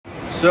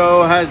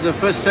So, as the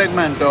first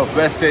segment of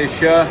West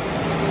Asia,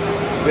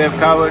 we have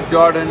covered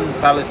Jordan,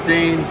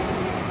 Palestine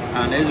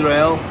and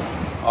Israel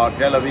or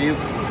Tel Aviv.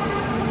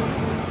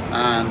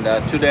 And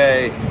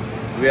today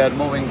we are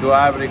moving to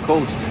Ivory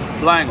Coast,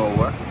 flying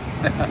over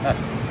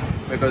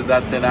because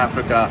that's in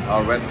Africa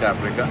or West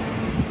Africa.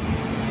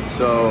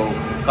 So,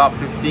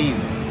 COP15,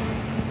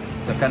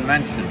 the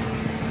convention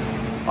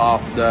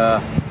of the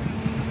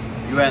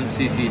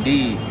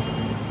UNCCD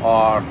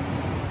or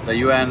the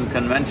UN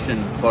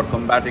Convention for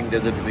combating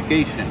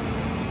desertification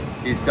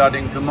is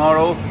starting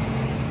tomorrow.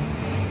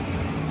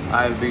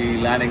 I'll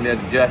be landing there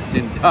just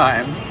in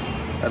time,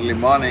 early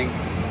morning,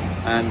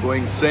 and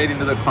going straight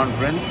into the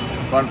conference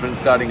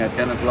starting at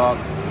 10 o'clock,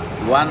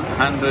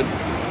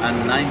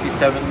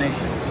 197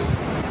 nations.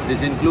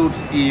 This includes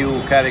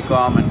EU,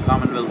 CARICOM and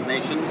Commonwealth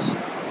nations,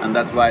 and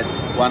that's why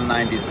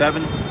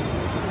 197.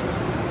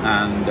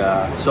 And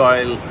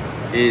soil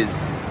is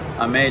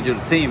a major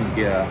theme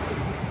here,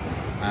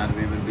 and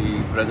we will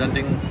be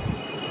presenting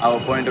our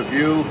point of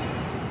view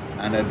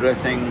and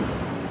addressing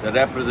the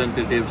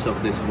representatives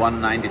of this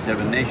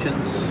 197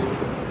 nations.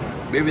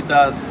 Be with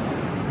us,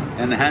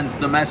 enhance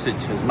the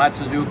message as much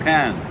as you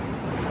can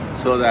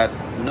so that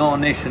no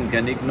nation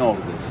can ignore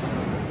this.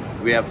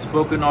 We have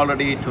spoken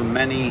already to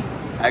many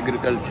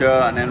agriculture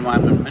and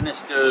environment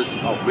ministers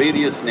of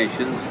various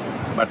nations,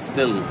 but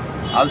still,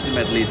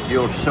 ultimately it's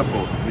your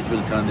support which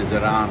will turn this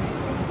around.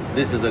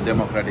 This is a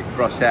democratic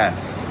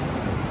process.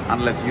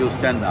 Unless you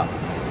stand up,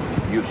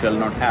 you shall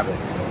not have it.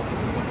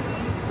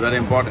 It's very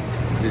important.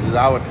 This is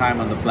our time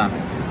on the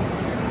planet.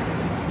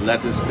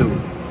 Let us do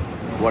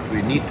what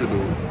we need to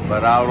do for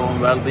our own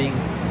well-being,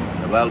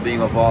 the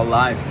well-being of all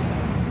life,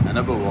 and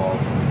above all,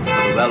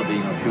 for the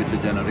well-being of future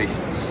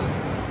generations.